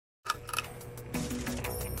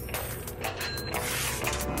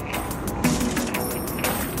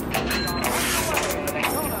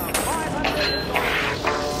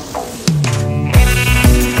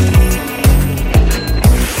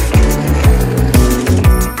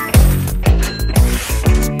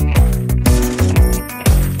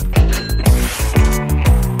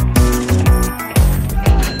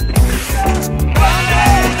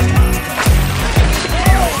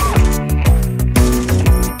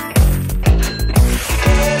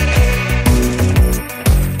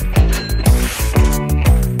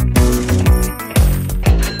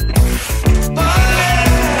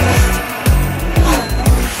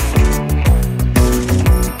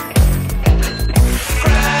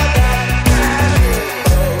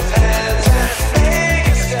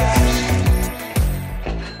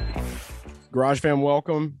Garage fam,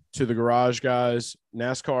 welcome to the Garage Guys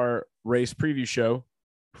NASCAR race preview show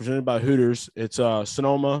presented by Hooters. It's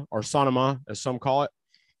Sonoma, or Sonoma, as some call it,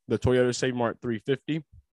 the Toyota Save Mart 350.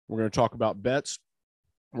 We're going to talk about bets.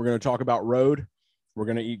 We're going to talk about road. We're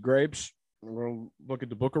going to eat grapes. We're going to look at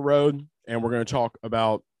the Book of Road, and we're going to talk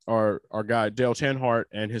about our guy, Dale Tanhart,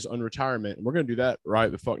 and his unretirement. And we're going to do that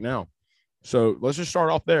right the fuck now. So let's just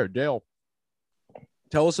start off there. Dale,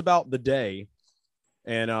 tell us about the day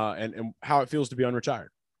and how it feels to be unretired.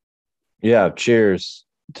 Yeah, cheers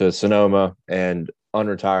to Sonoma and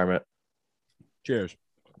unretirement. Cheers.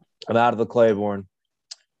 I'm out of the Claiborne,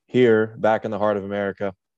 here back in the heart of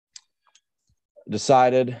America.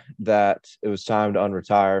 Decided that it was time to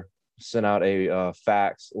unretire. Sent out a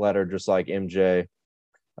fax letter just like MJ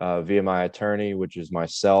via my attorney, which is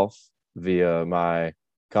myself, via my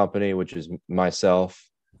company, which is myself,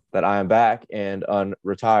 that I am back and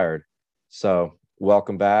unretired. So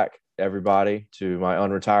welcome back, everybody, to my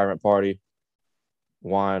unretirement party.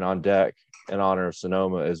 Wine on deck in honor of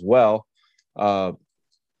Sonoma as well.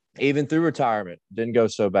 Even through retirement, didn't go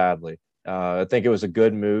so badly. I think it was a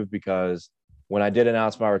good move because when I did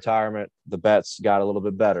announce my retirement, the bets got a little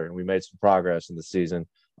bit better and we made some progress in the season,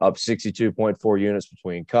 up 62.4 units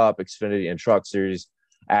between Cup, Xfinity, and Truck Series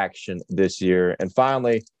action this year. And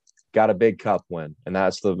finally got a big Cup win. And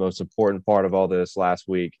that's the most important part of all this. Last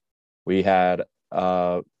week, we had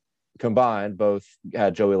combined, both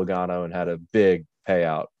had Joey Logano and had a big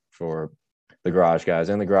payout for the Garage Guys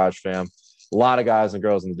and the Garage fam. A lot of guys and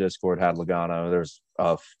girls in the Discord had Logano. There's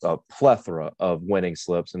a plethora of winning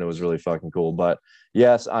slips, and it was really fucking cool. But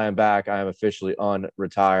yes, I am back. I am officially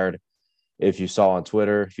unretired. If you saw on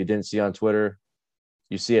Twitter, if you didn't see on Twitter,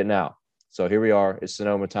 you see it now. So here we are. It's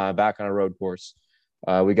Sonoma time, back on a road course.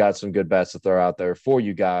 We got some good bets to throw out there for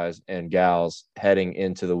you guys and gals heading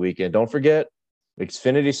into the weekend. Don't forget, the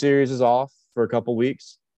Xfinity Series is off for a couple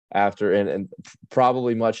weeks after, and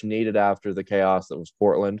probably much needed after the chaos that was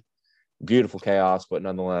Portland. Beautiful chaos, but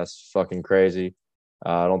nonetheless fucking crazy.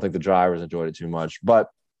 I don't think the drivers enjoyed it too much. But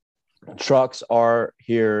trucks are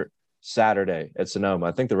here Saturday at Sonoma.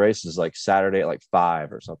 I think the race is like Saturday at like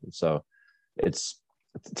 5 or something. So it's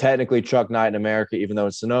technically truck night in America, even though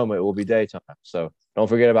in Sonoma it will be daytime. So don't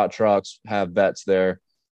forget about trucks. Have bets there.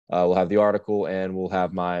 We'll have the article and we'll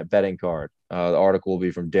have my betting card. The article will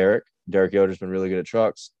be from Derek. Derek Yoder's been really good at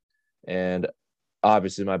trucks. And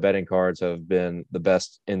obviously my betting cards have been the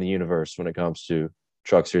best in the universe when it comes to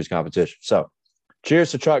Truck Series competition. So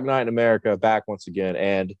cheers to Truck Night in America, back once again,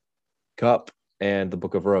 and Cup and the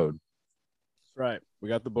Book of Road. Right. We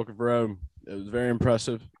got the Book of Road. It was very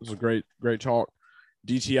impressive. It was a great talk.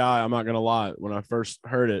 DTI, I'm not going to lie. When I first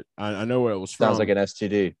heard it, I know where it was from. Sounds like an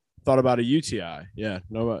STD. Thought about a UTI. Yeah.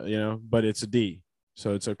 No, but it's a D.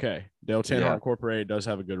 So it's okay. Dale Tanhart Incorporated does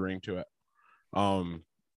have a good ring to it.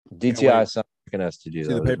 DTI sounds like an STD.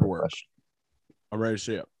 See the paperwork. I'm ready to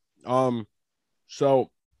see it. So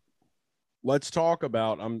let's talk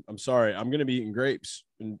about. I'm sorry. I'm going to be eating grapes,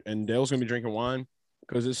 and Dale's going to be drinking wine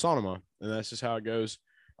because it's Sonoma, and that's just how it goes.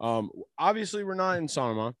 Obviously, we're not in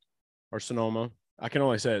Sonoma or Sonoma. I can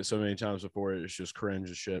only say it so many times before it's just cringe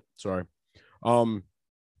as shit. Sorry.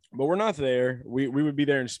 But we're not there. We would be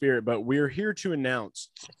there in spirit, but we're here to announce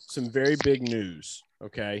some very big news.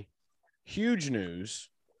 Okay, huge news.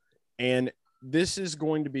 And this is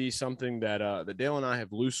going to be something that that Dale and I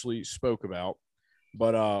have loosely spoke about,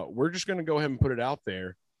 but we're just going to go ahead and put it out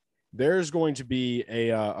there. There's going to be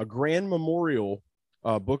a grand memorial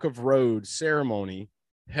Book of Road ceremony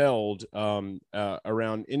held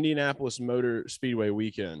around Indianapolis Motor Speedway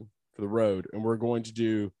weekend for the road, and we're going to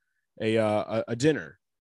do a dinner.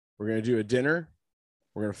 We're going to do a dinner.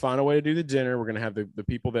 We're going to find a way to do the dinner. We're going to have the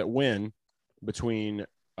people that win between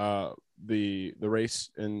the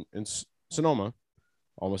race in Sonoma,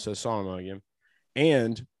 almost says Sonoma again,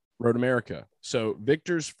 and Road America. So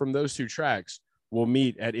victors from those two tracks will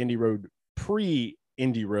meet at Indy Road,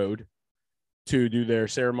 pre-Indy Road, to do their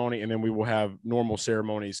ceremony, and then we will have normal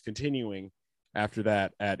ceremonies continuing after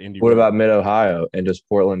that at Indy What Road. about Mid-Ohio? And does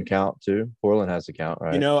Portland count too? Portland has to count,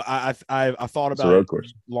 right? You know, I thought about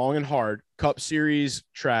it long and hard. Cup Series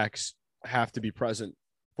tracks have to be present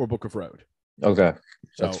for Book of Road. Okay,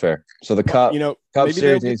 that's fair. So the Cup, Cup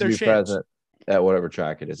Series needs to be present at whatever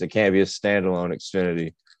track it is. It can't be a standalone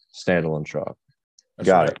Xfinity standalone truck.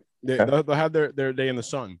 Got it. They'll have their day in the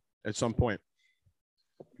sun at some point.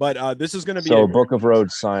 But this is going to be a Book of Road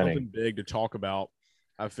signing. Something big to talk about.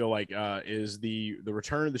 I feel like is the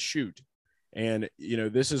return of the chute, and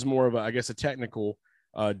this is more of a technical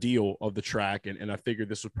deal of the track, and I figured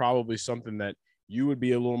this was probably something that you would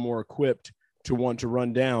be a little more equipped to want to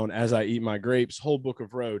run down as I eat my grapes. Whole Book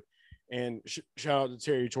of Road, And shout out to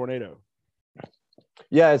Terry Tornado.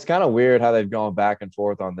 Yeah, it's kind of weird how they've gone back and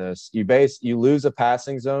forth on this. You lose a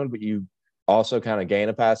passing zone, but you also kind of gain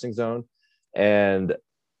a passing zone. And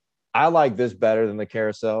I like this better than the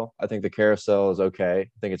carousel. I think the carousel is okay.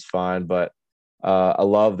 I think it's fine, but I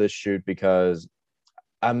love this shoot because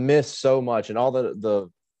I miss so much, and all the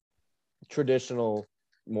traditional,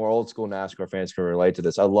 more old school NASCAR fans can relate to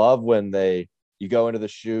this. I love when you go into the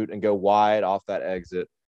chute and go wide off that exit,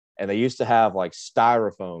 and they used to have like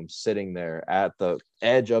styrofoam sitting there at the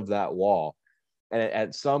edge of that wall, and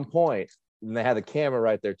at some point, and they had the camera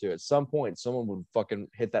right there too. At some point, someone would fucking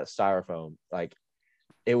hit that styrofoam. Like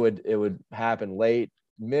it would happen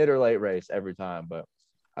mid or late race every time, but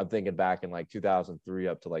I'm thinking back in like 2003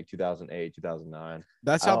 up to like 2008, 2009.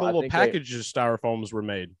 That's how the little packages of styrofoams were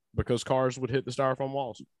made, because cars would hit the styrofoam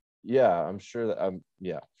walls. Yeah, I'm sure that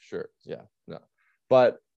yeah, sure. Yeah, no.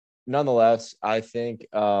 But nonetheless, I think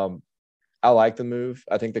I like the move.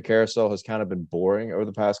 I think the carousel has kind of been boring over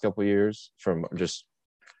the past couple of years from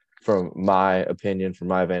my opinion, from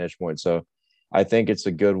my vantage point. So I think it's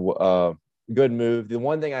a good move. The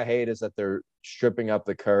one thing I hate is that they're stripping up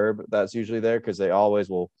the curb that's usually there, because they'll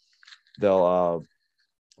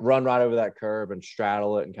run right over that curb and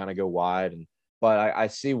straddle it and kind of go wide. But I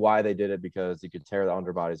see why they did it, because you could tear the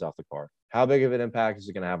underbodies off the car. How big of an impact is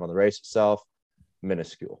it going to have on the race itself?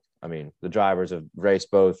 Minuscule. I mean, the drivers have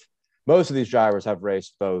raced both. Most of these drivers have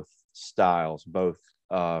raced both styles, both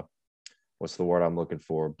what's the word I'm looking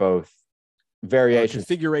for? Both variations.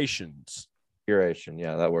 Configurations. Configuration.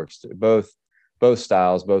 Yeah, that works too. Both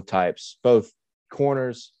styles, both types, both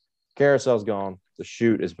corners. Carousel's gone. The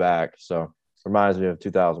chute is back. So reminds me of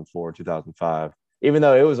 2004, 2005. Even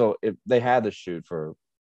though they had the chute for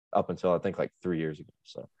up until I think like 3 years ago.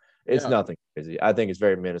 So it's nothing crazy. I think it's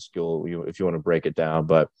very minuscule if you want to break it down,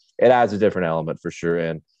 but it adds a different element for sure,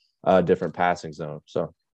 and a different passing zone.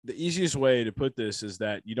 So the easiest way to put this is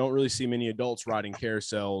that you don't really see many adults riding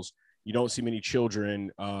carousels. You don't see many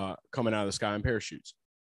children coming out of the sky in parachutes.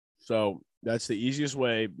 So that's the easiest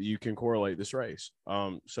way you can correlate this race.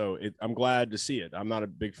 I'm glad to see it. I'm not a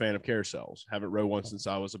big fan of carousels. Haven't rode one since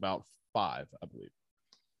I was about 5, I believe.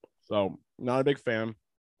 So not a big fan.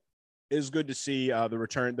 It's good to see the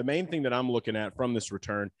return. The main thing that I'm looking at from this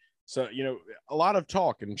return, so, a lot of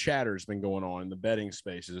talk and chatter has been going on in the betting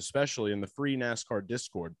spaces, especially in the free NASCAR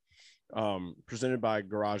Discord, presented by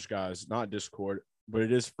Garage Guys, not Discord, but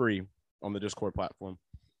it is free on the Discord platform.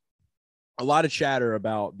 A lot of chatter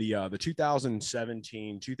about the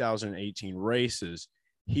 2017, 2018 races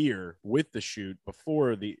here with the chute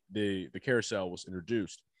before the carousel was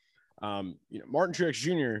introduced. Martin Truex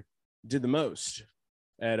Jr. did the most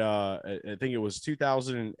at I think it was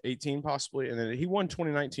 2018 possibly, and then he won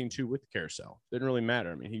 2019 too with the carousel. Didn't really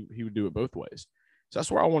matter. I mean, he would do it both ways. So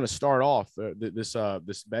that's where I want to start off.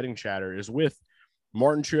 This betting chatter is with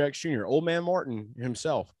Martin Truex Jr., old man Martin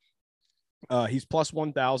himself. He's plus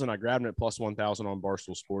 1,000. I grabbed him at plus 1,000 on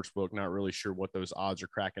Barstool Sportsbook. Not really sure what those odds are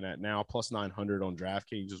cracking at now. Plus 900 on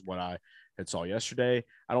DraftKings is what I had saw yesterday.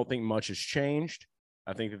 I don't think much has changed.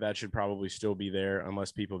 I think that should probably still be there,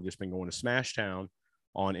 unless people have just been going to Smash Town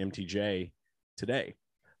on MTJ today.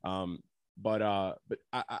 But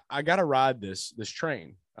I got to ride this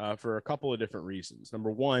train for a couple of different reasons.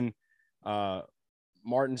 Number one,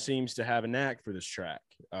 Martin seems to have a knack for this track.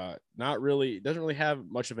 Doesn't really have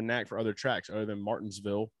much of a knack for other tracks other than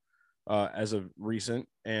Martinsville as of recent.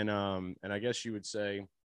 And I guess you would say,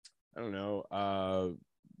 I don't know,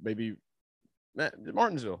 maybe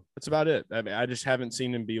Martinsville. That's about it. I mean, I just haven't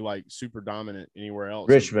seen him be like super dominant anywhere else.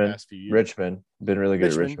 Richmond, the past few years. Richmond, been really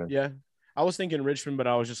good at Richmond. Yeah, I was thinking Richmond, but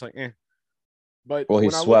I was just like, eh. But he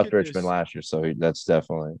swept Richmond last year, so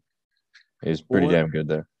he's pretty damn good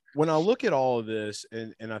there. When I look at all of this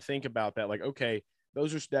and I think about that, like, okay,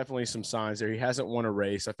 those are definitely some signs there. He hasn't won a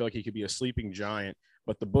race. I feel like he could be a sleeping giant,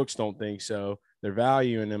 but the books don't think so. They're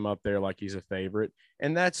valuing him up there like he's a favorite,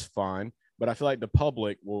 and that's fine. But I feel like the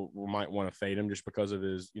public might want to fade him just because of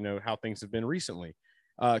his, how things have been recently.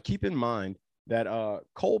 Keep in mind that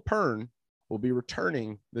Cole Pern will be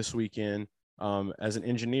returning this weekend as an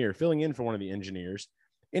engineer, filling in for one of the engineers.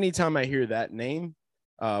 Anytime I hear that name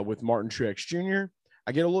with Martin Truex Jr.,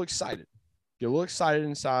 I get a little excited.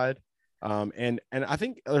 Inside. And I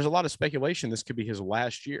think there's a lot of speculation this could be his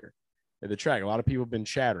last year at the track. A lot of people have been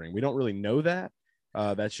chattering. We don't really know that.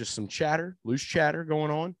 That's just some loose chatter going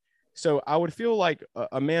on. So I would feel like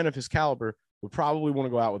a man of his caliber would probably want to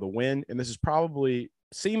go out with a win, and this is probably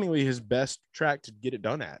seemingly his best track to get it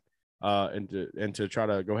done at, and to try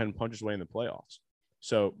to go ahead and punch his way in the playoffs.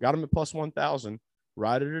 So got him at plus 1,000.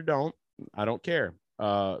 Ride it or don't. I don't care.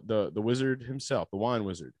 The wizard himself, the wine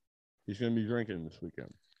wizard, He's going to be drinking this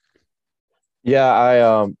weekend. Yeah,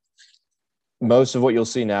 I most of what you'll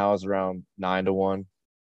see now is around 9-1,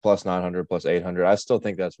 plus 900, plus 800. I still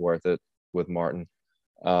think that's worth it with Martin.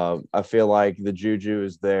 I feel like the juju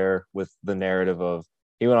is there with the narrative of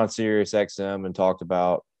he went on Sirius XM and talked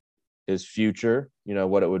about his future,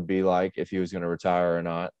 what it would be like if he was going to retire or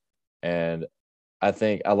not. And I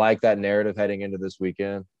think I like that narrative heading into this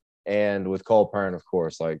weekend. And with Cole Pern, of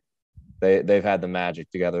course, like they've had the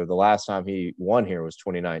magic together. The last time he won here was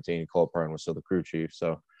 2019. Cole Pern was still the crew chief.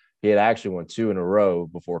 So he had actually won 2 in a row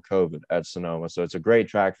before COVID at Sonoma. So it's a great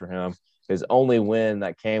track for him. His only win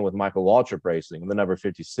that came with Michael Waltrip Racing, the number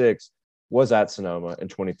 56, was at Sonoma in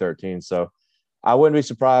 2013. So I wouldn't be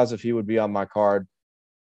surprised if he would be on my card.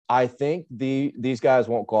 I think these guys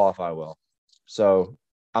won't qualify well. So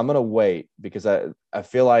I'm going to wait because I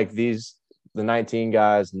feel like the 19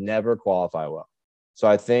 guys never qualify well. So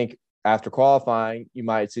I think after qualifying, you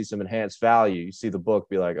might see some enhanced value. You see the book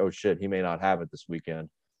be like, oh, shit, he may not have it this weekend.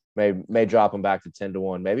 May drop him back to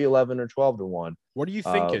 10-1, maybe 11 or 12-1. What are you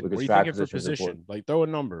thinking? What are you thinking for position? Like, throw a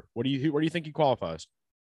number. Where do you think he qualifies?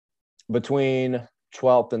 Between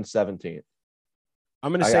 12th and 17th.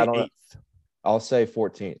 I'm going to say 8th. I'll say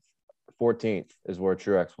 14th. 14th is where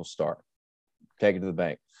Truex will start. Take it to the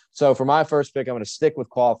bank. So for my first pick, I'm going to stick with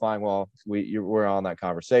qualifying while we're on that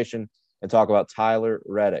conversation and talk about Tyler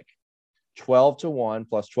Reddick. 12-1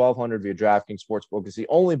 plus 1,200 via DraftKings Sportsbook is the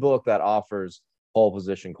only book that offers pole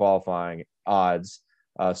position qualifying odds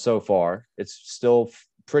so far. It's still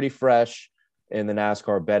pretty fresh in the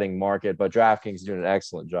NASCAR betting market, but DraftKings is doing an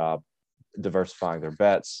excellent job diversifying their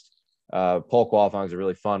bets. Pole qualifying is a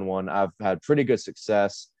really fun one. I've had pretty good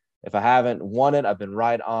success. If I haven't won it, I've been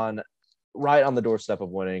right on the doorstep of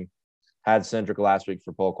winning. Had Cindric last week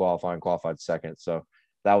for pole qualifying, qualified second. So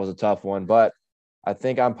that was a tough one, but I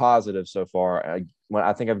think I'm positive so far.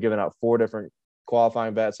 I think I've given out 4 different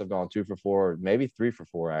qualifying bets. I've gone 2 for 4, maybe 3 for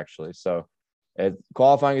 4 actually. So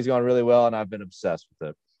qualifying is going really well, and I've been obsessed with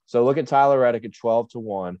it. So look at Tyler Reddick at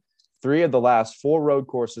 12-1. 3 of the last 4 road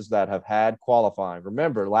courses that have had qualifying.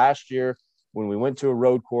 Remember, last year when we went to a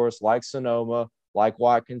road course like Sonoma, like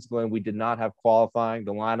Watkins Glen, we did not have qualifying.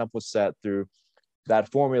 The lineup was set through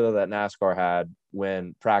that formula that NASCAR had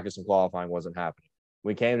when practice and qualifying wasn't happening.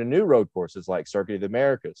 We came to new road courses like Circuit of the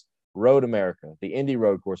Americas, Road America, the Indy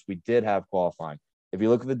road course. We did have qualifying. If you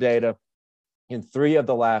look at the data, in 3 of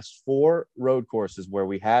the last 4 road courses where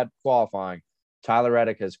we had qualifying, Tyler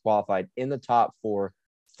Reddick has qualified in the top 4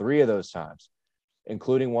 3 of those times,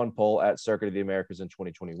 including 1 pole at Circuit of the Americas in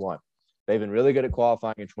 2021. They've been really good at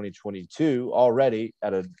qualifying in 2022 already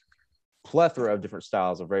at a plethora of different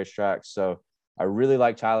styles of racetracks. So I really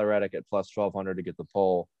like Tyler Reddick at plus 1,200 to get the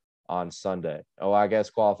pole on Sunday. Oh, I guess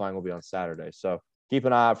qualifying will be on Saturday. So keep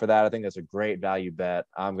an eye out for that. I think that's a great value bet.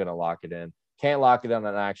 I'm going to lock it in. Can't lock it in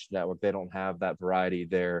on Action Network. They don't have that variety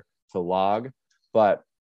there to log, but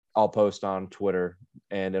I'll post on Twitter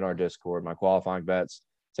and in our Discord my qualifying bets.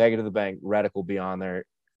 Take it to the bank. Reddick will be on there.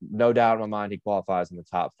 No doubt in my mind he qualifies in the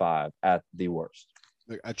top 5 at the worst.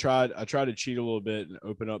 I tried to cheat a little bit and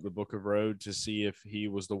open up the Book of Road to see if he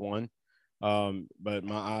was the one. But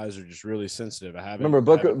my eyes are just really sensitive. I haven't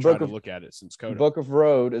tried to look at it since COVID. Book of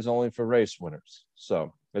Road is only for race winners.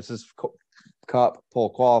 So this is Cup pole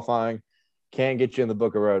qualifying. Can't get you in the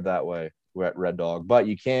Book of Road that way at Red Dog, but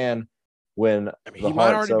you can win. He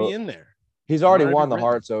might already be in there. He's already won the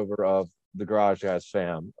hearts over of the Garage Guys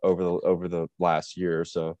fam over the last year,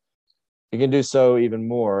 so he can do so even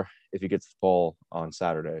more if he gets the pole on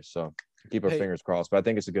Saturday. So keep our fingers crossed. But I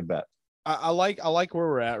think it's a good bet. I like where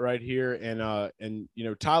we're at right here, and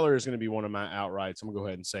Tyler is going to be one of my outrights. I'm gonna go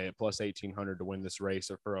ahead and say it plus 1,800 to win this race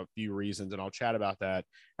for a few reasons, and I'll chat about that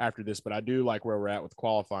after this. But I do like where we're at with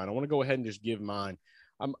qualifying. I want to go ahead and just give mine.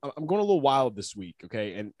 I'm going a little wild this week,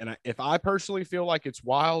 okay? And if I personally feel like it's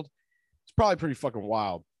wild, it's probably pretty fucking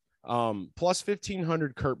wild. Plus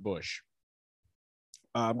 1,500 Kurt Busch.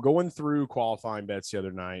 I'm going through qualifying bets the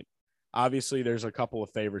other night. Obviously, there's a couple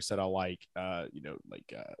of favorites that I like,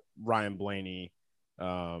 Ryan Blaney,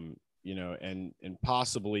 and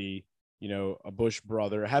possibly, a Busch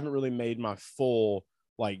brother. I haven't really made my full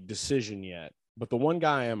decision yet, but the one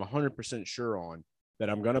guy I'm 100% sure on that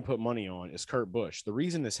I'm going to put money on is Kurt Busch. The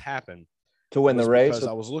reason this happened to win the race, because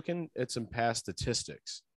I was looking at some past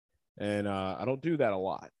statistics, and I don't do that a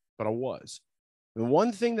lot, but I was. The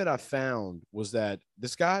one thing that I found was that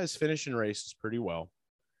this guy is finishing races pretty well.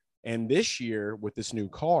 And this year with this new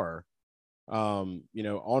car, on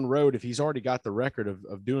road, if he's already got the record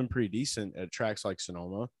of doing pretty decent at tracks like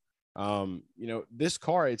Sonoma, this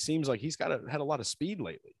car, it seems like he's had a lot of speed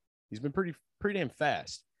lately. He's been pretty damn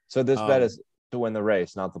fast. So this bet is to win the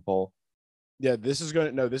race, not the pole. Yeah, this is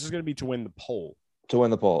going to be to win the pole. To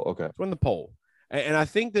win the pole. Okay. To win the pole. And I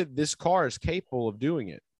think that this car is capable of doing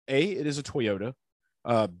it. A, it is a Toyota.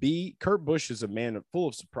 B, Kurt Busch is a man full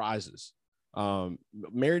of surprises.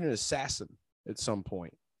 Married an assassin at some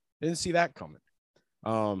point. Didn't see that coming.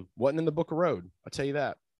 Wasn't in the book of road. I'll tell you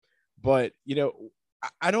that. But,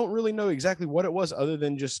 I don't really know exactly what it was other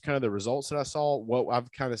than just kind of the results that I saw, what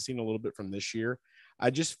I've kind of seen a little bit from this year. I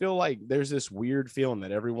just feel like there's this weird feeling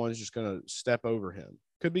that everyone's just going to step over him.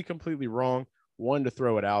 Could be completely wrong. One, to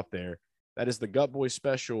throw it out there. That is the Gut Boy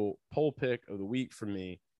special pole pick of the week for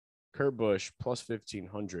me. Kurt Busch plus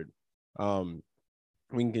 1,500.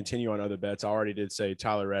 We can continue on other bets. I already did say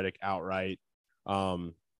Tyler Reddick outright.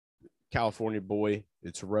 California boy,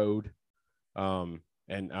 it's road.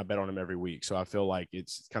 And I bet on him every week. So I feel like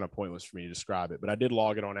it's kind of pointless for me to describe it. But I did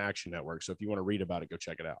log it on Action Network. So if you want to read about it, go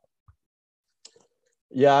check it out.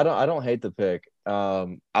 Yeah, I don't hate the pick.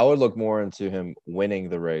 I would look more into him winning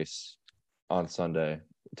the race on Sunday,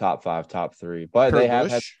 top 5, top 3. But Kurt they have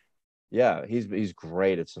Busch? had, he's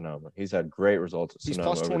great at Sonoma. He's had great results at Sonoma.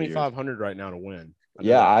 He's plus 2,500 right now to win.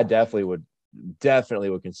 I definitely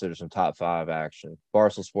would consider some top 5 action.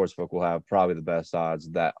 Barstool Sportsbook will have probably the best odds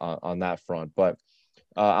that on that front. But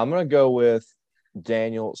I'm gonna go with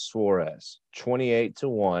Daniel Suarez,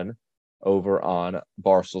 28-1 over on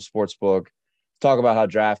Barstool Sportsbook. Talk about how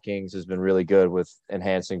DraftKings has been really good with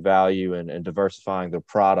enhancing value and diversifying their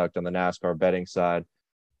product on the NASCAR betting side.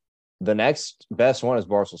 The next best one is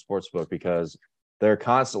Barstool Sportsbook because they're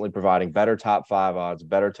constantly providing better top 5 odds,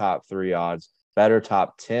 better top 3 odds, better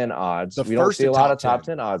top 10 odds. We don't see a lot of top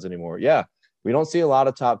 10 odds anymore. Yeah, we don't see a lot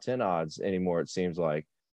of top 10 odds anymore, it seems like.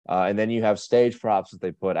 And then you have stage props that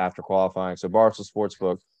they put after qualifying. So Barstool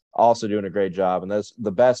Sportsbook also doing a great job. And that's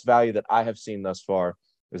the best value that I have seen thus far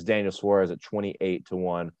is Daniel Suarez at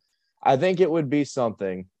 28-1. I think it would be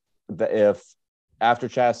something that if after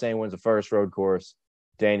Chastain wins the first road course,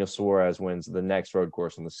 Daniel Suarez wins the next road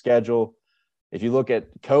course on the schedule. If you look at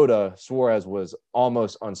COTA, Suarez was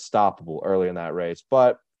almost unstoppable early in that race,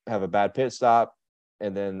 but have a bad pit stop.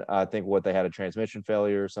 And then I think they had a transmission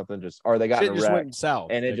failure or something, or they got in a wreck. Went south,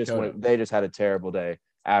 and they just had a terrible day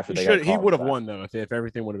after he would have won though if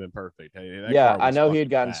everything would have been perfect. I know he had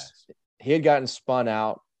gotten spun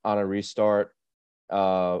out on a restart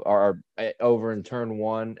or over in turn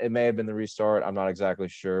 1. It may have been the restart. I'm not exactly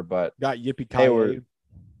sure, but got yippee-ki-yay.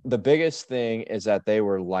 The biggest thing is that they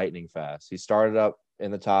were lightning fast. He started up in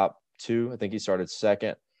the top 2. I think he started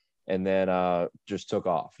second and then just took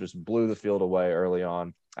off, just blew the field away early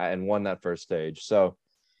on and won that first stage. So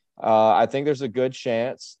I think there's a good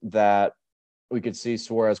chance that we could see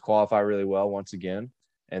Suarez qualify really well once again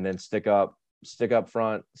and then stick up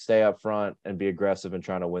front, stay up front, and be aggressive in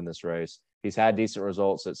trying to win this race. He's had decent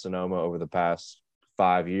results at Sonoma over the past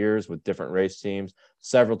 5 years with different race teams,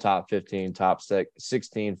 several top 15, top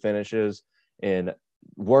 16 finishes in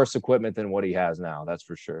worse equipment than what he has now. That's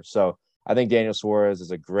for sure. So I think Daniel Suarez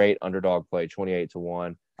is a great underdog play,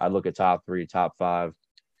 28-1. I'd look at top 3, top 5.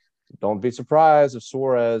 Don't be surprised if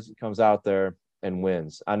Suarez comes out there and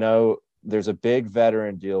wins. I know there's a big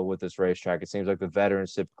veteran deal with this racetrack. It seems like the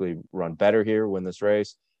veterans typically run better here, win this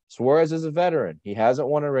race. Suarez is a veteran. He hasn't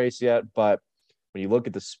won a race yet, but when you look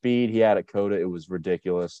at the speed he had at COTA, it was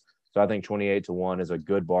ridiculous. So I think 28-1 is a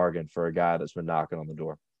good bargain for a guy that's been knocking on the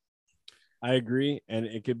door. I agree, and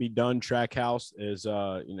it could be done. Trackhouse is,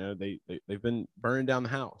 they've been burning down the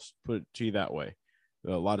house. Put it to you that way.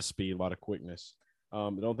 A lot of speed, a lot of quickness. I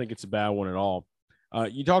don't think it's a bad one at all.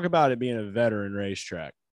 You talk about it being a veteran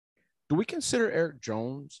racetrack. Do we consider Eric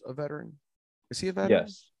Jones a veteran? Is he a veteran?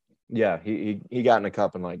 Yes. Yeah, he got in a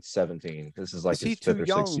cup in like 17. This is like his 5th or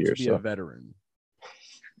 6th year. To be a veteran?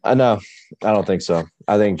 I know. I don't think so.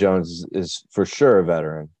 I think Jones is for sure a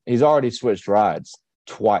veteran. He's already switched rides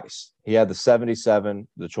twice. He had the 77,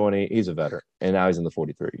 the 20. He's a veteran, and now he's in the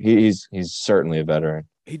 43. He's certainly a veteron.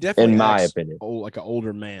 He definitely, in my opinion, like an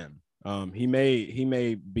older man. He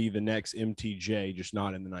may be the next MTJ, just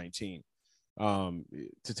not in the 19,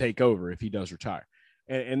 to take over if he does retire.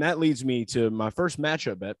 And that leads me to my first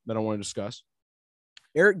matchup bet that I want to discuss.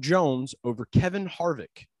 Eric Jones over Kevin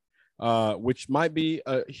Harvick, which might be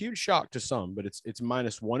a huge shock to some, but it's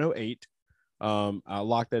minus 108. I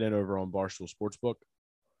locked that in over on Barstool Sportsbook.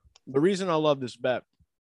 The reason I love this bet,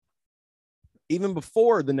 even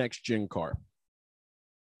before the next gen car,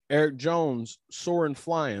 Eric Jones soaring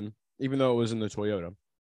flying, even though it was in the Toyota,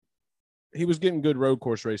 he was getting good road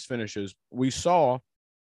course race finishes. We saw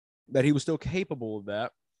that he was still capable of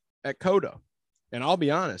that at COTA. And I'll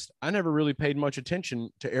be honest, I never really paid much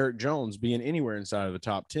attention to Eric Jones being anywhere inside of the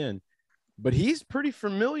top 10, but he's pretty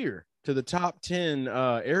familiar to the top 10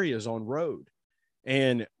 areas on road.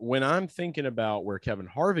 And when I'm thinking about where Kevin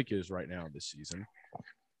Harvick is right now this season,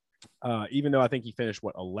 even though I think he finished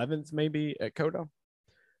 11th maybe at Coda,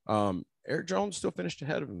 Eric Jones still finished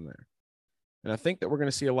ahead of him there. And I think that we're going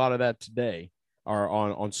to see a lot of that today or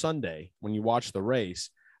on Sunday when you watch the race.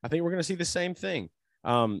 I think we're going to see the same thing.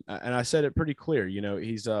 And I said it pretty clear.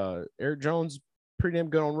 He's Eric Jones, pretty damn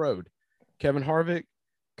good on road. Kevin Harvick,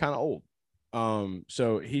 kind of old.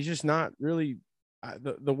 So he's just not really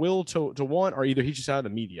the will to want, or either he's just out of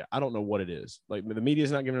the media. I don't know what it is. Like the media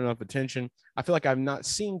is not giving enough attention. I feel like I've not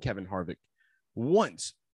seen Kevin Harvick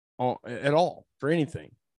once at all for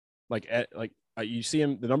anything. You see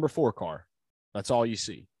him, the number 4 car. That's all you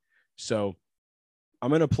see. So I'm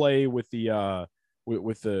going to play with the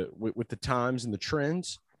times and the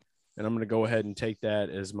trends, and I'm going to go ahead and take that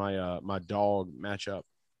as my dog matchup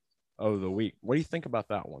of the week. What do you think about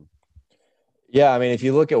that one? Yeah, I mean, if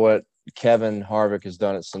you look at what Kevin Harvick has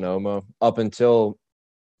done at Sonoma up until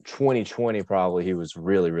 2020, probably he was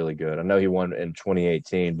really, really good. I know he won in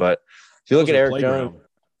 2018, but if you look at Eric Jones,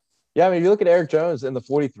 yeah, I mean, if you look at Eric Jones in the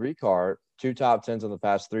 43 car, 2 top 10s in the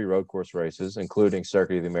past 3 road course races, including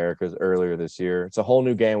Circuit of the Americas earlier this year. It's a whole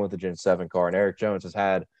new game with the Gen 7 car, and Eric Jones has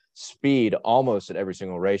had speed almost at every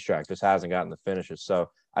single racetrack, just hasn't gotten the finishes. So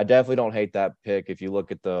I definitely don't hate that pick. If you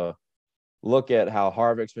look at how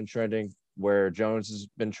Harvick's been trending, where Jones has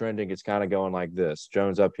been trending, it's kind of going like this: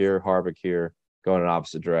 Jones up here, Harvick here, going in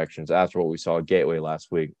opposite directions. After what we saw at Gateway last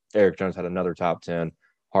week, Eric Jones had another top 10.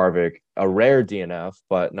 Harvick, a rare DNF,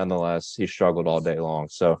 but nonetheless, he struggled all day long.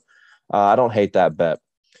 So I don't hate that bet.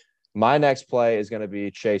 My next play is going to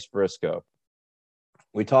be Chase Briscoe.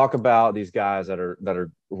 We talk about these guys that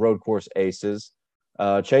are road course aces.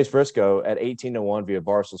 Chase Briscoe at 18-1 via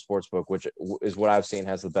Barstool Sportsbook, which is what I've seen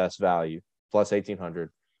has the best value, plus 1,800.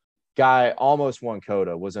 Guy almost won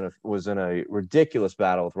Coda, was in a ridiculous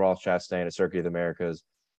battle with Ross Chastain at Circuit of the Americas,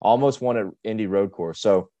 almost won at Indy Road Course.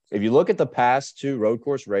 So if you look at the past 2 road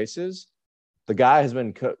course races, the guy has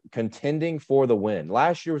been contending for the win.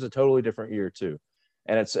 Last year was a totally different year too.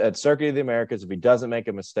 And it's at Circuit of the Americas, if he doesn't make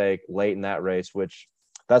a mistake late in that race, which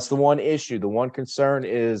that's the one issue. The one concern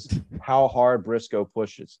is how hard Briscoe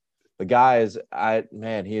pushes. The guy is,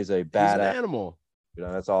 he is a badass. He's an animal.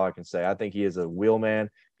 That's all I can say. I think he is a wheelman.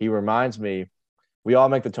 He reminds me, we all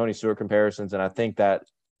make the Tony Stewart comparisons, and I think that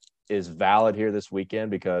is valid here this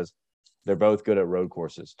weekend because they're both good at road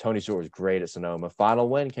courses. Tony Stewart was great at Sonoma. Final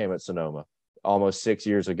win came at Sonoma almost 6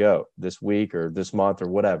 years ago, this week or this month or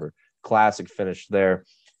whatever. Classic finish there.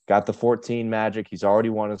 Got the 14 magic. He's already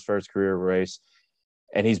won his first career race,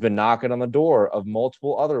 and he's been knocking on the door of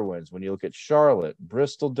multiple other wins. When you look at Charlotte,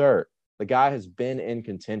 Bristol Dirt, the guy has been in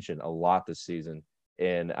contention a lot this season,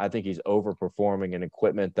 and I think he's overperforming in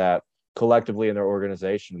equipment that collectively in their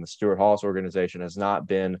organization, the Stewart-Haas organization, has not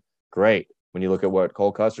been great. When you look at what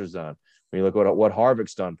Cole Custer's done, when you look at what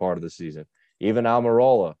Harvick's done part of the season, even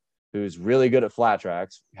Almirola, who's really good at flat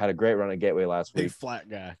tracks, had a great run at Gateway last week. Big flat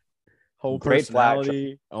guy. Whole great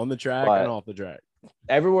personality on the track and off the track.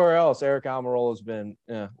 Everywhere else, Eric Almirola has been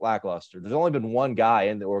lackluster. There's only been one guy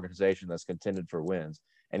in the organization that's contended for wins,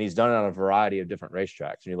 and he's done it on a variety of different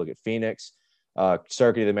racetracks. When you look at Phoenix,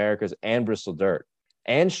 Circuit of the Americas, and Bristol Dirt,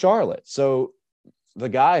 and Charlotte. So the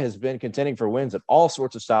guy has been contending for wins at all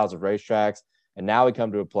sorts of styles of racetracks, and now we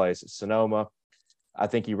come to a place at Sonoma. I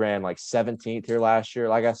think he ran like 17th here last year.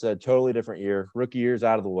 Like I said, totally different year. Rookie year's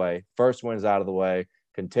out of the way. First win's out of the way.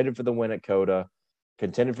 Contended for the win at Coda.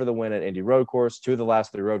 Contended for the win at Indy Road Course. 2 of the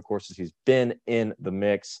last 3 road courses, he's been in the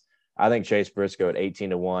mix. I think Chase Briscoe at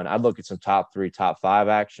 18-1. I'd look at some top 3, top 5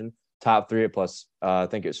 action. Top 3 at plus, I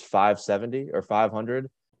think it's 570 or 500.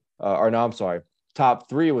 Top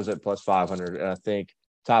 3 was at plus 500, and I think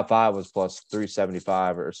top 5 was plus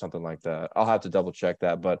 375 or something like that. I'll have to double check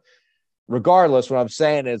that. But regardless, what I'm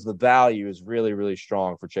saying is the value is really, really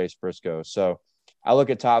strong for Chase Briscoe. So I look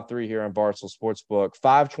at top 3 here on Barstool Sportsbook,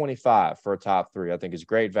 525 for a top 3. I think is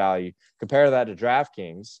great value. Compare that to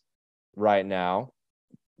DraftKings right now.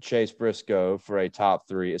 Chase Briscoe for a top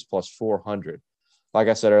 3 is plus 400. Like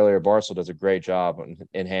I said earlier, Barstool does a great job on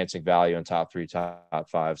enhancing value in top 3, top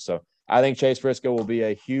 5. So I think Chase Briscoe will be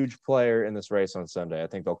a huge player in this race on Sunday. I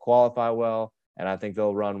think they'll qualify well, and I think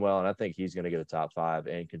they'll run well, and I think he's going to get a top 5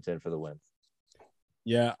 and contend for the win.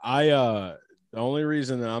 Yeah, the only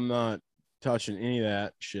reason that I'm not touching any of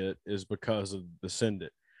that shit is because of the Send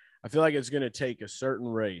It. I feel like it's going to take a certain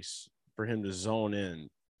race for him to zone in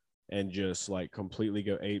and just like completely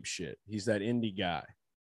go ape shit. He's that Indy guy.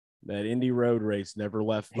 That Indy road race never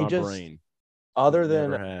left my brain. Other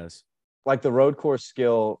than like the road course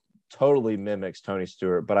skill totally mimics Tony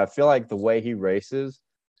Stewart, but I feel like the way he races,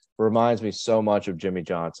 reminds me so much of Jimmy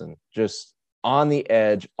Johnson, just on the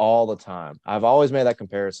edge all the time. I've always made that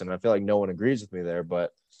comparison. And I feel like no one agrees with me there,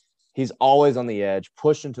 but he's always on the edge,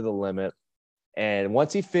 pushing to the limit. And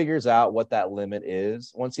once he figures out what that limit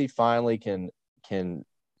is, once he finally can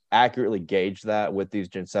accurately gauge that with these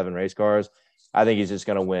Gen 7 race cars, I think he's just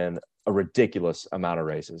going to win a ridiculous amount of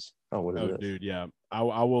races. Oh, what is this? Dude, yeah. I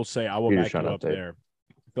will say I will Peter's back trying you to up update. there.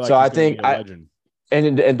 I So like I he's gonna think be a legend.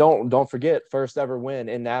 And don't forget, first ever win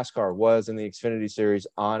in NASCAR was in the Xfinity Series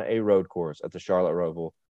on a road course at the Charlotte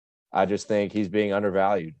Roval. I just think he's being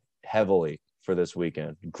undervalued heavily for this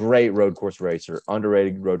weekend. Great road course racer,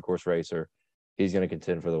 underrated road course racer. He's going to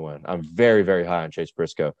contend for the win. I'm very, very high on Chase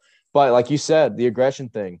Briscoe. But like you said, the aggression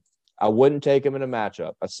thing, I wouldn't take him in a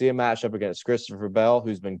matchup. I see a matchup against Christopher Bell,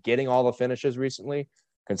 who's been getting all the finishes recently,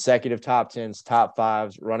 consecutive top 10s, top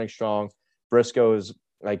 5s, running strong. Briscoe is,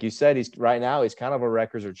 like you said, he's kind of a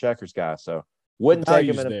wreckers or checkers guy. So wouldn't take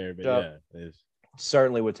him in a there, but matchup. yeah,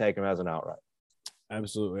 Certainly would take him as an outright.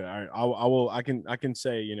 absolutely. All right, I will. I can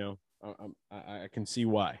say, I can see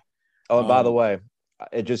why. Oh, and by the way,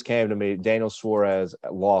 it just came to me. Daniel Suarez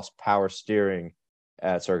lost power steering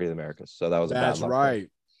at Circuit of the Americas, so that was a bad luck. That's right.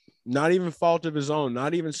 Not even fault of his own.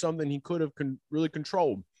 Not even something he could have really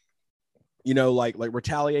controlled. Like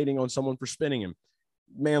retaliating on someone for spinning him.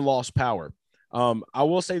 Man lost power. I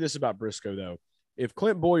will say this about Briscoe though: if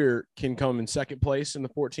Clint Boyer can come in second place in the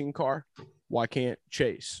 14 car, why can't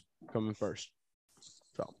Chase come in first?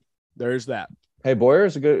 So there's that. Hey, Boyer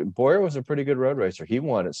was a pretty good road racer. He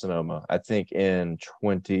won at Sonoma, I think, in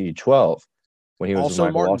 2012 when he was Also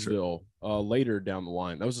with Michael Martinsville later down the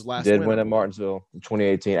line. That was his last Did win. win at Martinsville in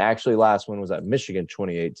 2018. Actually, last win was at Michigan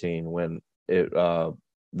 2018 when it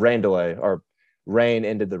rain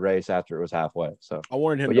ended the race after it was halfway. So I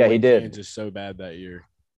wanted him to win Kansas so bad that year.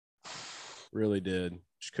 Really did.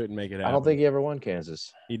 Just couldn't make it happen. I don't think he ever won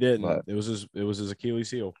Kansas. He didn't. But it was his Achilles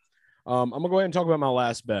heel. I'm gonna go ahead and talk about my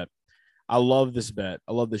last bet. I love this bet.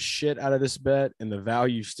 I love the shit out of this bet, and the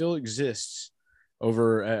value still exists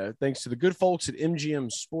over thanks to the good folks at MGM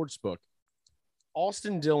Sportsbook.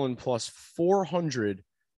 Austin Dillon plus 400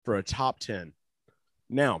 for a top 10.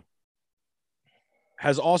 Now,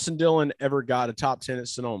 has Austin Dillon ever got a top 10 at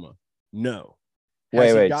Sonoma? No.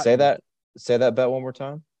 Wait. Say that bet one more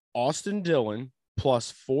time. Austin Dillon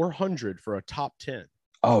plus 400 for a top 10.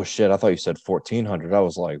 Oh, shit. I thought you said 1,400. I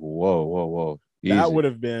was like, whoa. Easy. That would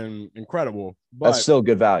have been incredible. But that's still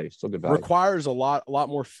good value. Requires a lot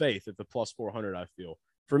more faith at the plus 400, I feel.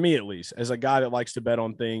 For me, at least, as a guy that likes to bet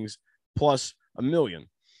on things plus $1 million.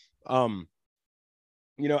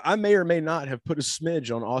 I may or may not have put a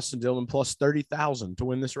smidge on Austin Dillon plus 30,000 to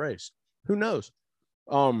win this race. Who knows?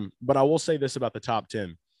 But I will say this about the top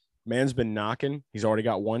 10. Man's been knocking. He's already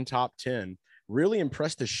got one top 10. Really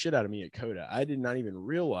impressed the shit out of me at COTA. I did not even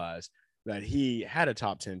realize that he had a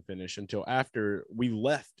top 10 finish until after we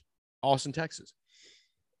left Austin, Texas.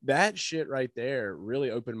 That shit right there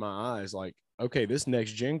really opened my eyes. Like, okay, this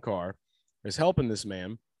next gen car is helping this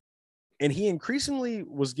man. And he increasingly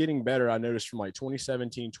was getting better. I noticed from like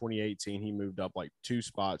 2017, 2018, he moved up like 2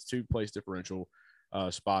 place differential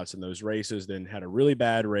spots in those races, then had a really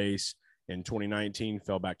bad race in 2019,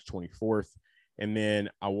 fell back to 24th. And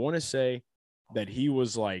then I want to say that he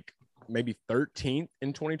was like maybe 13th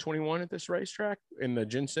in 2021 at this racetrack in the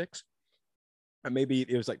Gen 6. And maybe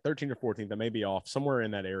it was like 13th or 14th. I may be off somewhere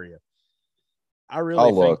in that area.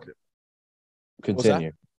 I'll look.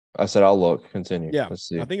 Continue. I said I'll look. Continue. Yeah, let's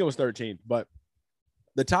see. I think it was 13th, but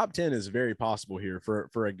the top 10 is very possible here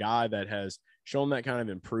for a guy that has shown that kind of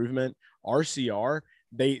improvement. RCR,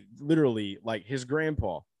 they literally, like his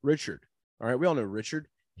grandpa, Richard. All right, we all know Richard.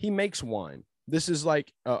 He makes wine. This is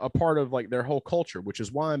like a part of like their whole culture, which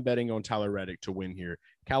is why I'm betting on Tyler Reddick to win here.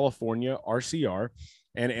 California, RCR,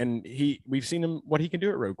 and we've seen him what he can do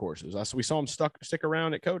at road courses. We saw him stick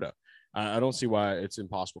around at COTA. I don't see why it's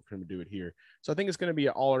impossible for him to do it here. So I think it's going to be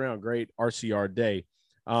an all-around great RCR day.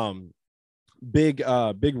 Big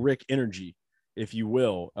Rick energy, if you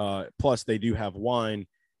will. Plus, they do have wine.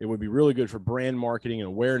 It would be really good for brand marketing and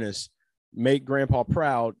awareness. Make Grandpa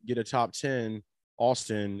proud. Get a top 10.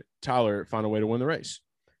 Austin, Tyler, find a way to win the race.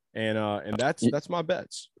 And that's my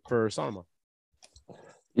bets for Sonoma.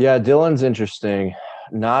 Yeah, Dillon's interesting.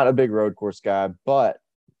 Not a big road course guy, but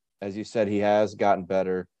as you said, he has gotten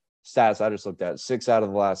better. Stats I just looked at: 6 out of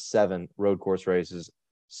the last 7 road course races,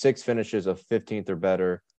 6 finishes of 15th or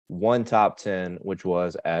better, 1 top 10, which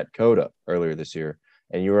was at COTA earlier this year.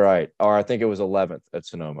 And you were right, or I think it was 11th at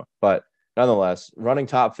Sonoma. But nonetheless, running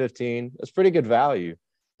top 15 is pretty good value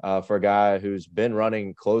for a guy who's been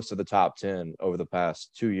running close to the top 10 over the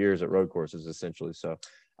past 2 years at road courses, essentially. So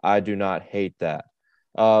I do not hate that.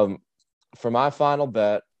 For my final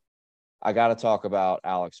bet, I got to talk about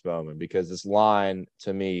Alex Bowman because this line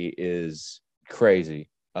to me is crazy.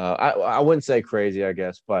 I wouldn't say crazy, I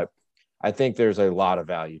guess, but I think there's a lot of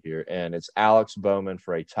value here. And it's Alex Bowman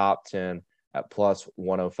for a top 10 at plus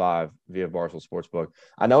 105 via Barstool Sportsbook.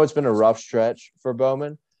 I know it's been a rough stretch for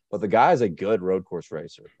Bowman, but the guy is a good road course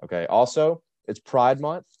racer. Okay. Also, it's Pride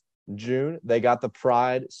Month, June. They got the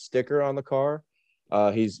Pride sticker on the car.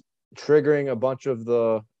 He's triggering a bunch of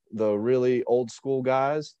the really old school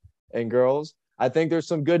guys and girls. I think there's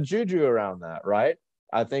some good juju around that, right?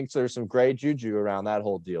 I think there's some great juju around that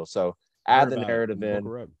whole deal. So add the narrative in.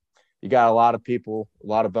 You got a lot of people, a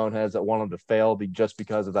lot of boneheads that want him to fail just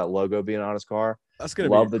because of that logo being on his car. That's going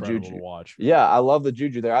to be incredible to watch. Yeah, I love the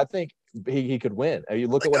juju there. I think he could win. You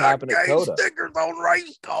look at what happened at COTA. Stickers on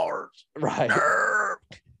race cars. Right.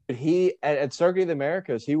 He at Circuit of the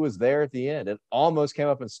Americas, he was there at the end and almost came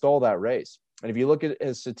up and stole that race. And if you look at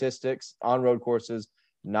his statistics on road courses,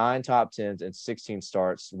 9 top 10s and 16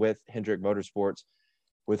 starts with Hendrick Motorsports.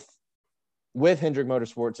 With Hendrick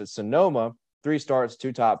Motorsports at Sonoma, 3 starts,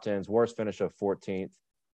 2 top 10s, worst finish of 14th.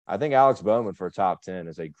 I think Alex Bowman for a top 10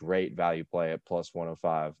 is a great value play at plus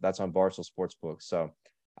 105. That's on Barstool Sportsbook. So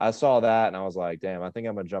I saw that and I was like, damn, I think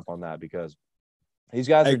I'm going to jump on that because these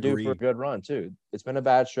guys are due for a good run too. It's been a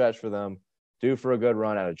bad stretch for them. Due for a good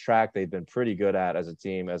run at a track they've been pretty good at as a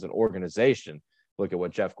team, as an organization. Look at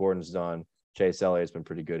what Jeff Gordon's done. Chase Elliott's been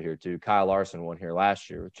pretty good here too. Kyle Larson won here last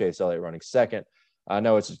year with Chase Elliott running second. I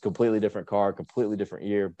know it's a completely different car, completely different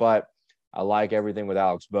year, but I like everything with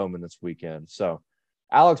Alex Bowman this weekend. So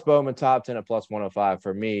Alex Bowman, top 10 at plus 105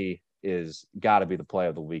 for me is got to be the play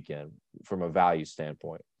of the weekend from a value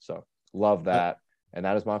standpoint. So love that. And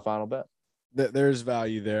that is my final bet. There's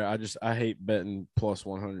value there. I hate betting plus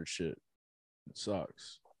 100 shit. It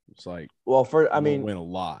sucks. It's like, well, win a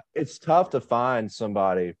lot. It's tough to find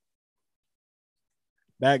somebody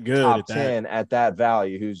that good top 10 at that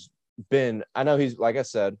value who's been, I know he's, like I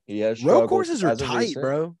said, he has road courses are tight,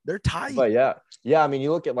 bro. They're tight. But yeah. I mean,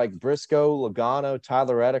 you look at like Briscoe, Logano,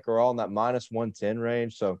 Tyler Reddick are all in that minus 110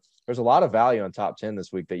 range. So there's a lot of value on top 10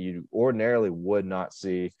 this week that you ordinarily would not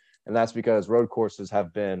see. And that's because road courses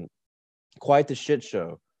have been quite the shit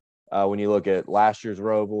show. When you look at last year's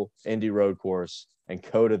Roval, Indy road course, and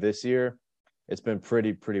COTA this year, it's been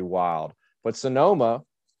pretty wild. But Sonoma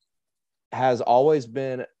has always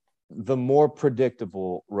been the more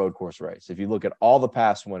predictable road course race. If you look at all the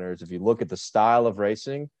past winners, if you look at the style of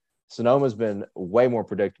racing, Sonoma's been way more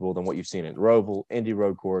predictable than what you've seen in Roval, Indy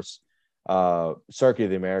road course, Circuit of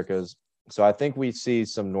the Americas. So I think we see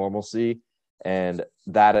some normalcy, and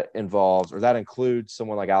that includes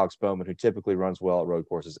someone like Alex Bowman, who typically runs well at road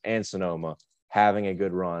courses, and Sonoma having a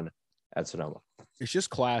good run at Sonoma. It's just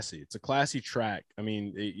classy. It's a classy track. I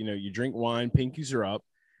mean, you drink wine, pinkies are up.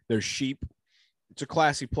 There's sheep. It's a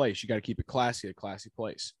classy place. You got to keep it classy, a classy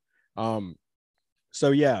place.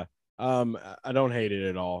 So yeah, I don't hate it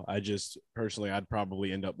at all. I just personally, I'd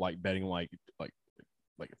probably end up like betting like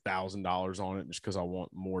 $1,000 on it just because I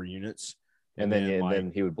want more units. And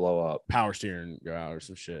then he would blow up. Power steering go out or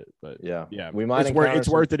some shit. But yeah, we might. It's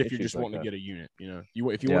worth it if you're just wanting to get a unit. If you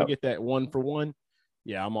want to get that 1-for-1,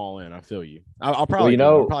 yeah, I'm all in. I feel you. I'm probably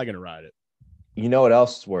gonna ride it. You know what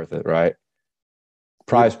else is worth it, right?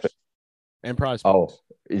 Prize Picks. And Prize Picks. Oh,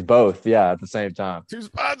 both. Yeah, at the same time. 2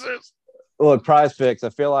 sponsors. Look, Prize Picks. I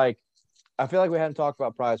feel like we hadn't talked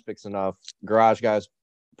about Prize Picks enough. Garage Guys,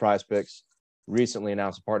 Prize Picks recently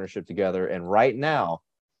announced a partnership together, and right now,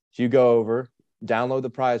 if you go over, download the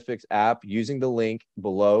Prize Picks app using the link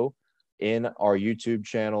below in our YouTube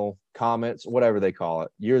channel comments, whatever they call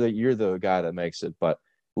it. You're the guy that makes it, but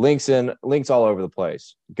links all over the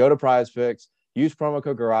place. Go to Prize Picks, use promo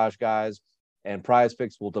code Garage Guys, and Prize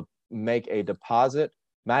Picks will make a deposit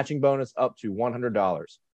matching bonus up to $100.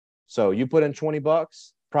 So you put in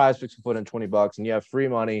 $20, Prize Picks will put in $20, and you have free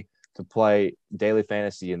money to play daily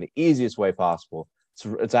fantasy in the easiest way possible.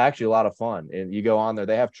 It's actually a lot of fun. And you go on there,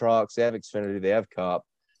 they have trucks, they have Xfinity, they have Cup.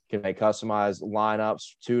 You can make customized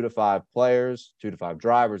lineups, 2 to 5 players, 2 to 5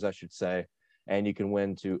 drivers, I should say, and you can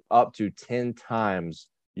win up to 10 times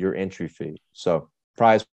your entry fee. So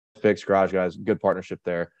Prize Picks, Garage Guys, good partnership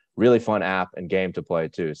there. Really fun app and game to play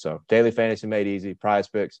too. So daily fantasy made easy. Prize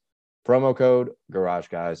Picks, promo code Garage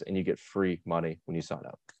Guys, and you get free money when you sign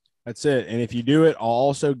up. That's it. And if you do it, I'll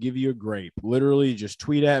also give you a grape. Literally, just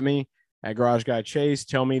tweet at me at Garage Guy Chase.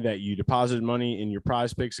 Tell me that you deposited money in your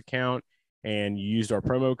Prize Picks account and you used our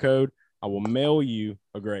promo code. I will mail you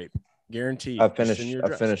a grape, guaranteed. I finished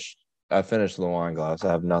the wine glass.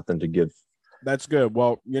 I have nothing to give. That's good.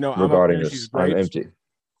 Well, regarding this, I'm empty.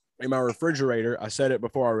 In my refrigerator, I said it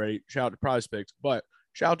before already. Shout out to Prize Picks, but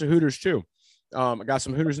Shout out to Hooters too. I got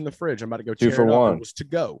some Hooters in the fridge. I'm about to go 2 tear for it up. 1. It was to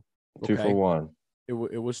go. Okay? 2 for 1. It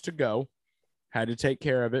was to go. Had to take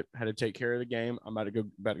care of it. Had to take care of the game. I'm about to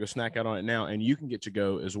go snack out on it now. And you can get to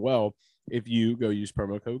go as well if you go use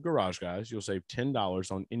promo code Garage Guys. You'll save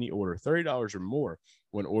 $10 on any order, $30 or more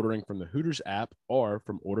when ordering from the Hooters app or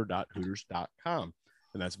from order.hooters.com.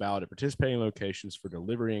 And that's valid at participating locations for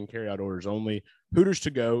delivery and carryout orders only. Hooters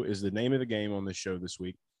to go is the name of the game on this show this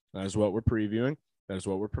week. That is what we're previewing. That is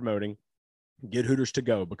what we're promoting. Get Hooters to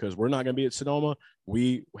go because we're not going to be at Sonoma.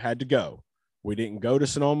 We had to go. We didn't go to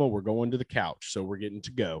Sonoma. We're going to the couch. So we're getting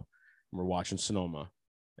to go. And we're watching Sonoma.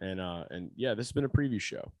 And yeah, this has been a preview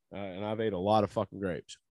show. And I've ate a lot of fucking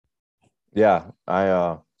grapes. Yeah.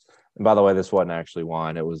 And by the way, this wasn't actually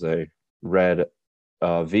wine. It was a red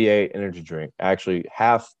V8 energy drink. Actually,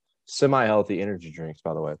 half semi-healthy energy drinks,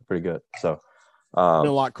 by the way. Pretty good. So it'd been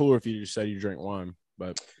a lot cooler if you just said you drink wine.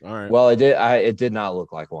 But all right. Well, it did not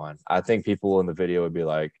look like wine. I think people in the video would be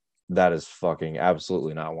like, that is fucking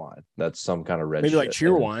absolutely not wine. That's some kind of red maybe shit. Like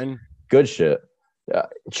cheer wine. Good shit. Yeah.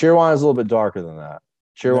 Cheer wine is a little bit darker than that.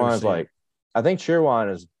 Cheer wine is like, I think cheer wine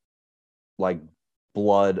is like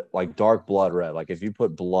blood, like dark blood red. Like if you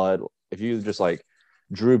put blood, if you just like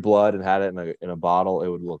drew blood and had it in a bottle, it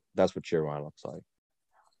would look, that's what cheer wine looks like.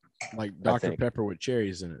 Like Dr. Pepper with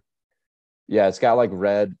cherries in it. Yeah, it's got like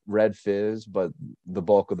red fizz, but the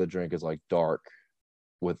bulk of the drink is like dark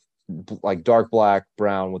with like dark black,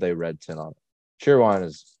 brown with a red tint on it. Cheer wine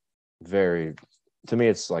is very, to me,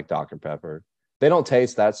 it's like Dr. Pepper. They don't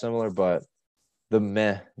taste that similar, but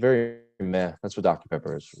very meh. That's what Dr.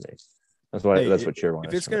 Pepper is for me. That's what cheer wine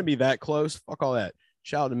is. If it's going to be that close, fuck all that.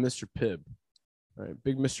 Shout out to Mr. Pibb. All right,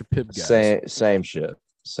 big Mr. Pibb guy. Same shit.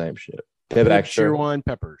 Pibb extra. Cheer wine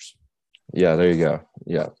peppers. Yeah, there you go.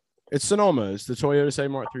 Yeah. It's Sonoma. It's the Toyota Say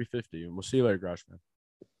Mart 350. And we'll see you later, Garage Man.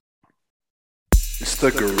 It's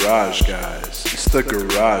the Garage Guys. It's the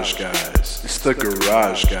Garage Guys. It's the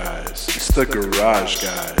Garage Guys. It's the Garage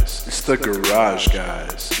Guys. It's the Garage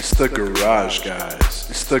Guys. It's the Garage Guys.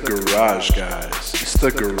 It's the Garage Guys. It's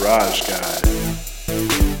the Garage Guys.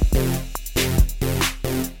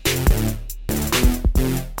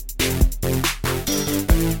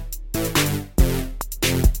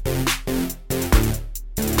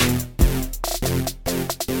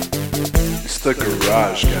 It's the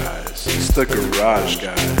Garage Guys. It's the Garage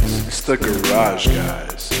Guys. It's the Garage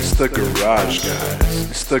Guys. It's the Garage Guys.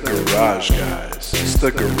 It's the Garage Guys. It's the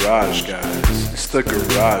Garage Guys. It's the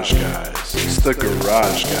Garage Guys. It's the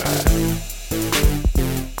Garage Guys.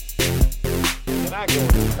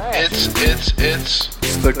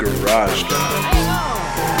 It's the Garage Guys.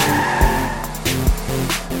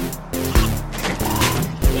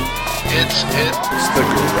 It's the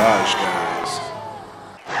Garage Guys.